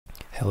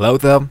Hello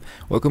there,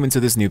 welcome into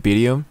this new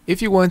video.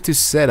 If you want to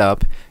set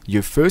up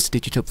your first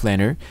digital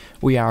planner,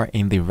 we are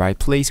in the right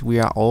place. We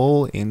are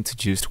all into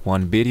just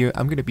one video.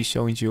 I'm going to be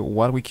showing you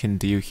what we can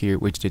do here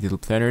with digital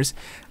planners.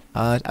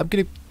 I'm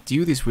going to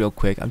do this real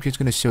quick. I'm just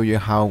going to show you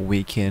how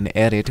we can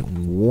edit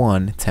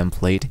one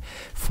template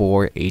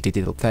for a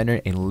digital planner,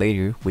 and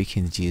later we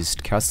can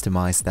just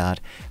customize that.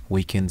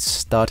 We can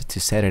start to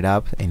set it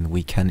up and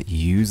we can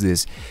use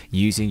this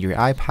using your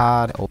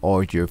iPad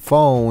or your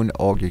phone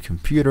or your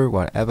computer,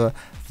 whatever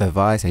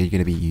device that you're going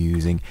to be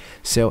using.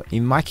 So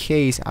in my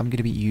case, I'm going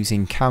to be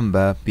using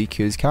Canva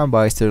because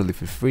Canva is totally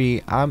for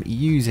free. I'm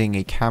using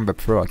a Canva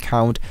Pro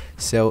account,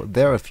 so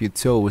there are a few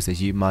tools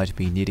that you might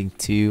be needing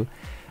to,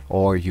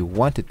 or you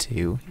wanted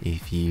to.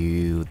 If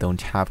you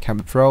don't have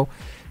Canva Pro,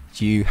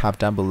 you have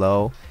down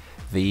below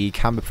the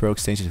Canva Pro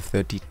extension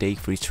 30-day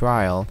free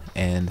trial,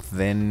 and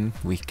then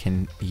we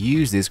can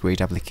use this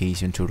great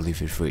application totally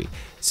for free.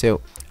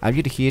 So I'm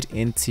going to hit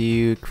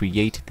into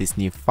create this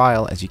new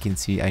file. As you can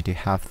see, I do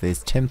have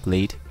this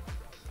template.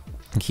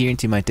 Here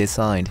into my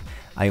design,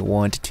 I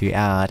want to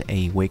add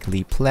a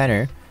weekly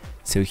planner.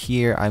 So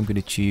here I'm going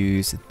to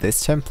choose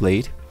this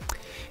template.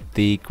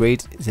 The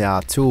great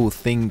tool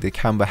thing that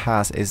Canva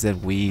has is that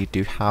we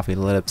do have a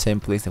lot of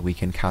templates that we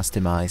can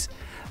customize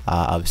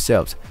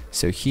ourselves.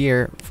 So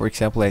here, for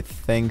example, I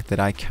think that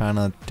I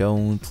kinda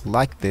don't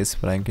like this,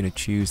 but I'm gonna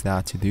choose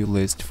that to-do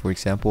list, for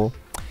example.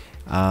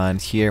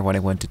 And here what I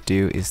want to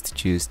do is to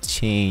just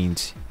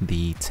change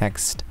the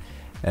text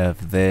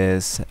of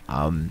this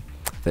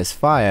this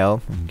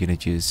file. I'm gonna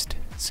just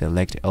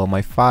select all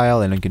my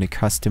file and I'm gonna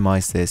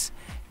customize this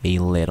a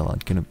little. I'm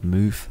gonna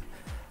move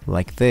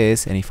like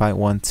this, and if I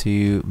want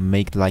to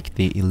make like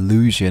the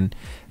illusion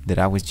that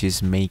I was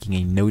just making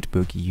a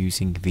notebook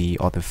using the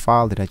other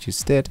file that I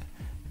just did,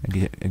 I'm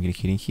gonna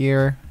hit in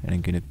here and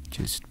I'm gonna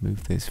just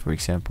move this, for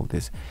example,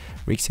 this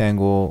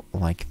rectangle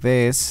like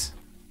this.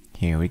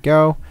 Here we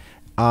go.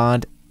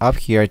 And up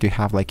here I do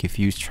have like a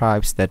few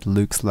stripes that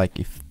looks like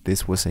if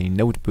this was a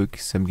notebook,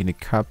 so I'm gonna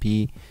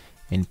copy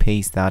and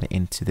paste that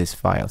into this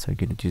file. So I'm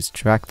gonna just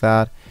drag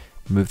that,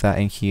 move that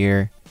in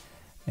here,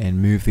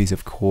 and move these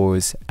of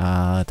course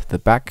at the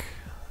back,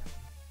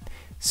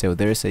 so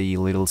there's a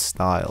little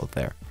style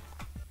there.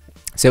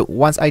 So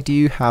once I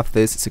do have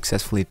this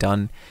successfully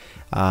done,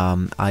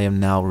 I am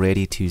now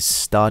ready to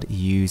start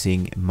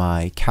using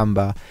my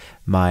Canva,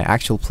 my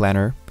actual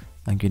planner.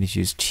 I'm going to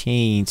just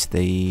change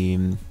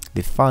the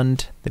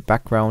font, the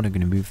background. I'm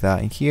going to move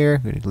that in here.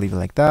 I'm going to leave it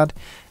like that,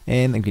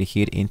 and I'm going to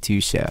hit into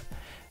share.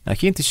 Now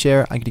here into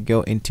share, I'm going to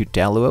go into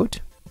download.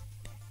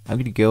 I'm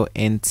going to go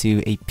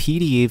into a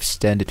PDF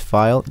standard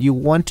file. You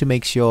want to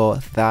make sure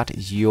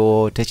that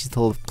your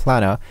digital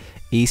planner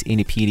is in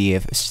a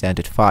PDF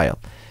standard file.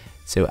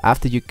 So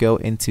after you go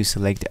into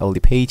select all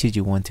the pages,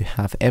 you want to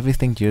have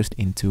everything just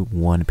into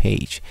one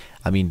page.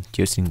 I mean,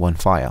 just in one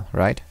file,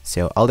 right?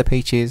 So all the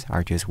pages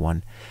are just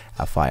one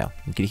file.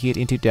 You can hit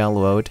into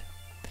download,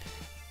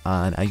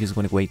 and I just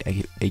want to wait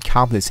a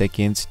couple of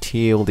seconds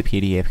till the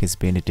PDF has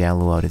been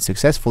downloaded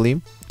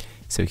successfully.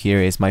 So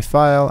here is my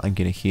file. I'm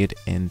gonna hit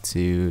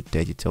into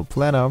digital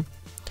planner,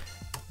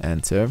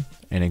 enter,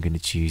 and I'm gonna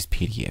choose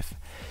PDF.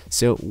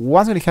 So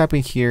what's gonna happen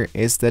here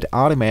is that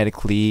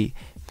automatically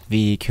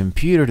the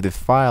computer, the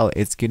file,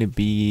 it's gonna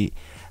be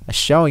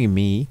showing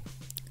me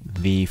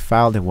the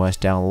file that was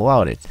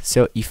downloaded.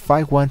 So if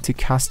I want to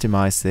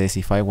customize this,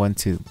 if I want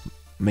to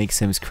make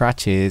some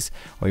scratches,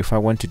 or if I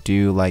want to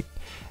do like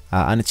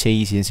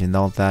annotations and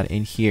all that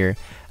in here,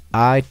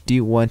 I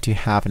do want to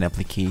have an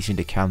application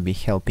that can be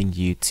helping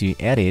you to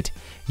edit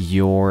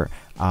your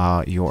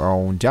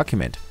own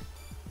document.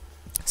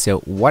 So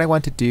what I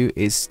want to do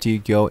is to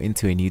go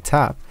into a new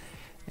tab,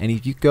 and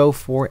if you go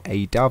for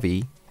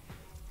Adobe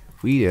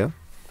Reader,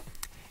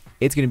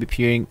 it's going to be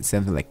appearing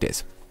something like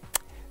this.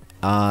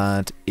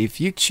 And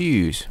if you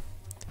choose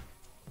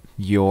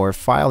your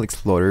file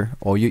explorer,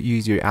 or you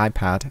use your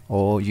iPad,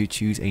 or you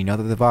choose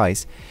another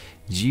device,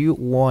 you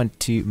want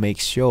to make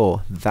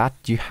sure that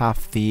you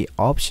have the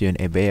option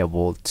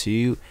available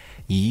to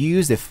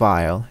use the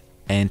file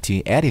and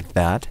to edit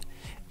that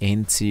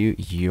into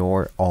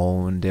your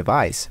own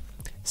device.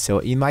 So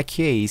in my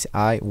case,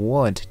 I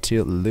want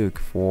to look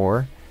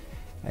for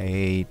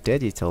a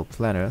digital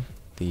planner,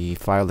 the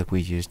file that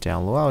we just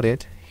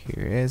downloaded.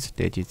 Here is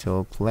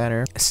digital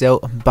planner. So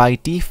by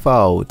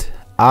default,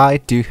 I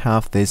do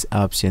have these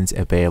options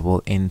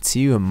available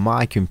into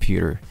my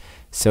computer.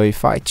 So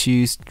if I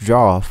choose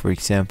draw, for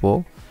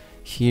example,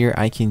 here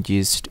I can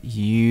just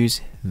use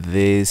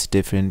these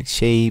different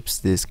shapes,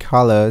 these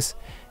colors,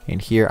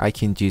 and here I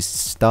can just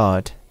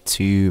start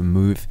to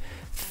move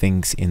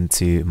things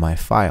into my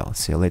file.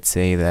 So let's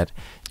say that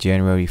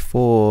January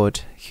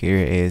 4th,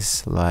 here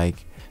is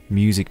like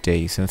music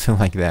day, something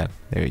like that.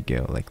 There you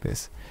go, like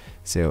this.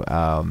 So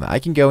I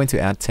can go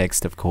into add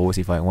text, of course,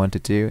 if I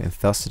wanted to. And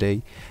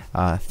Thursday,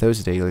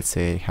 let's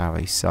say I have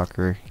a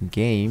soccer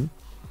game,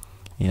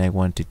 and I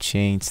want to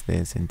change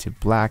this into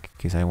black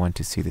because I want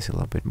to see this a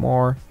little bit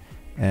more,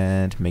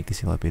 and make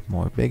this a little bit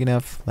more big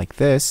enough like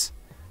this,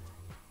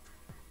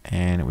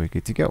 and we're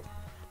good to go.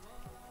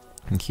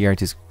 And here I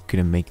just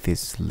gonna make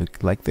this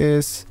look like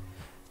this,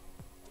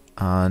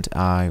 and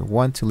I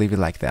want to leave it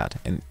like that.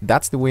 And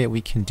that's the way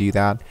we can do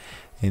that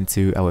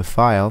into our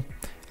file.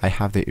 I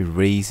have the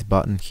erase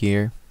button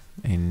here,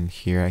 and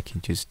here I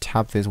can just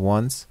tap this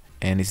once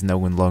and it's no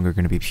longer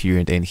going to be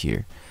appearing in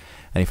here.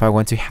 And if I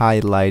want to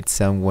highlight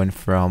someone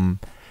from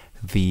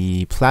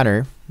the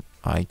planner,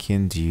 I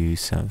can do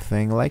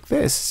something like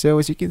this. So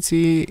as you can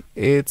see,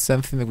 it's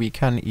something that we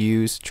can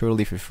use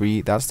totally for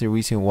free. That's the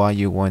reason why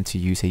you want to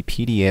use a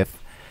PDF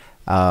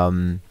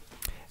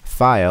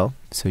file,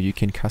 so you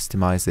can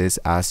customize this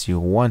as you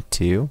want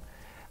to,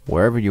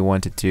 wherever you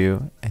want it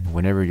to and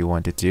whenever you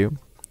want it to.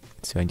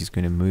 So I'm just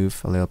going to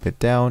move a little bit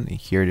down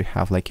here to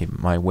have like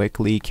my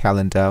weekly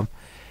calendar,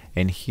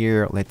 and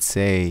here let's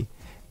say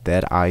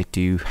that I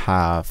do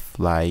have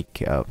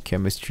like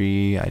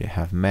chemistry, I do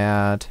have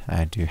math,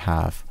 I do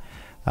have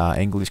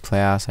English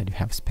class, I do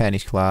have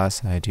Spanish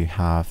class, I do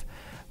have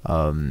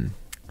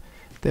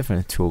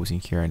different tools in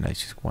here, and I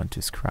just want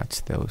to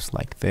scratch those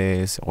like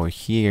this. Or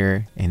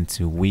here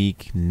into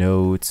week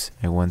notes,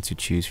 I want to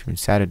choose from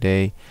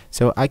Saturday,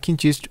 so I can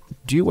just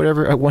do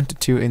whatever I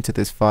wanted to into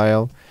this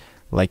file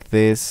like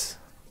this.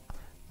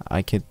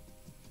 I can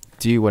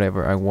do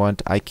whatever I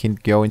want. I can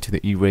go into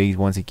the erase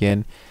once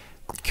again,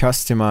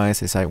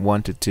 customize as I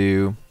wanted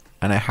to,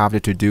 and I have the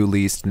to-do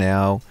list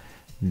now.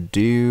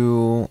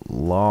 Do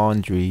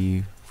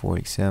laundry, for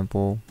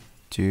example.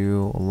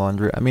 Do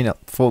laundry. I mean,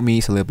 for me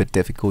it's a little bit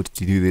difficult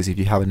to do this. If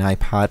you have an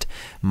iPad,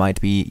 might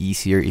be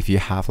easier if you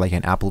have like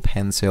an Apple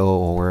Pencil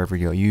or wherever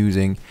you're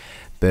using,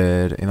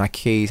 but in my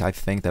case I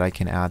think that I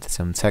can add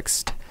some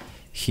text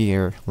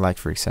here, like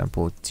for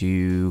example,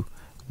 do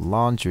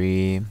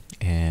laundry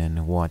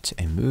and watch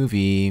a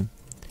movie,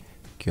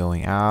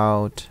 going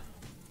out,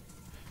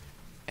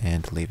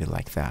 and leave it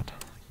like that.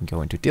 I'm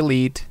going to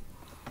delete.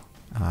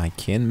 I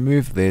can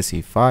move this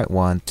if I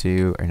want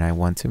to, and I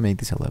want to make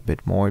this a little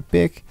bit more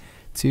big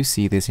to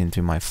see this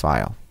into my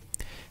file.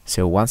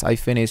 So once I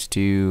finish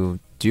to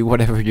do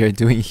whatever you're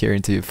doing here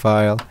into your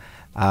file,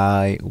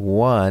 I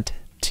want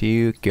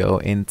to go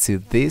into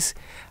this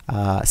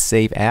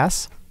save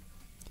as,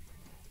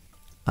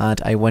 and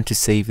I want to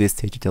save this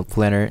digital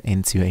planner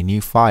into a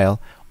new file.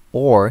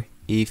 Or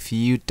if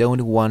you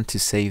don't want to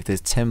save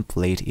this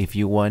template, if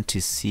you want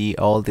to see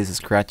all these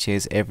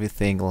scratches,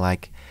 everything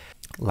like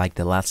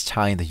the last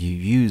time that you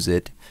use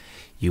it,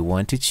 you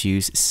want to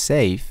choose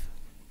save.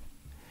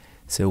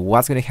 So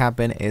what's going to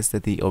happen is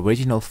that the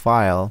original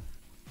file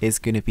is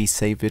going to be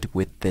saved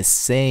with the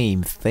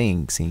same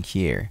things in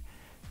here.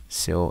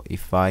 So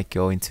if I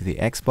go into the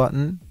X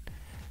button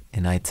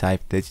and I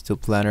type digital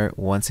planner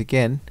once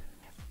again,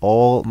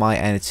 all my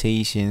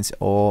annotations,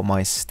 all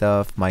my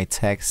stuff, my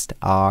text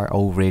are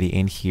already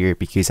in here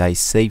because I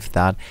saved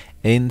that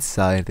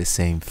inside the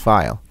same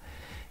file.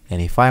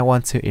 And if I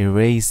want to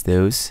erase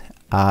those,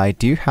 I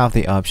do have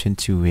the option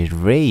to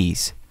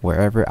erase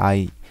wherever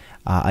I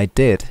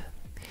did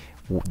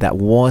that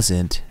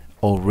wasn't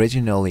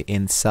originally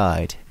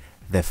inside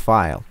the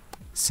file.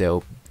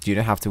 So you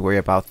don't have to worry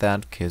about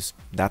that, because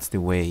that's the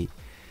way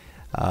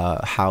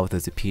how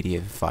does the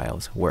PDF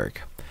files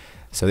work.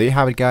 So there you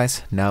have it,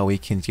 guys. Now we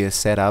can just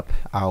set up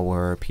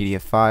our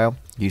PDF file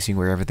using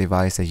whatever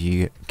device that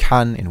you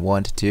can and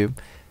want to.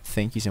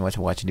 Thank you so much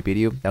for watching the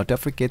video. Now don't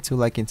forget to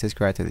like and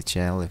subscribe to the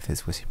channel if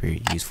this was a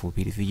very useful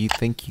video for you.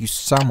 Thank you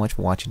so much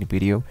for watching the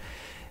video,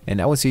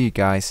 and I will see you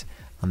guys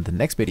on the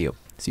next video.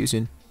 See you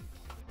soon.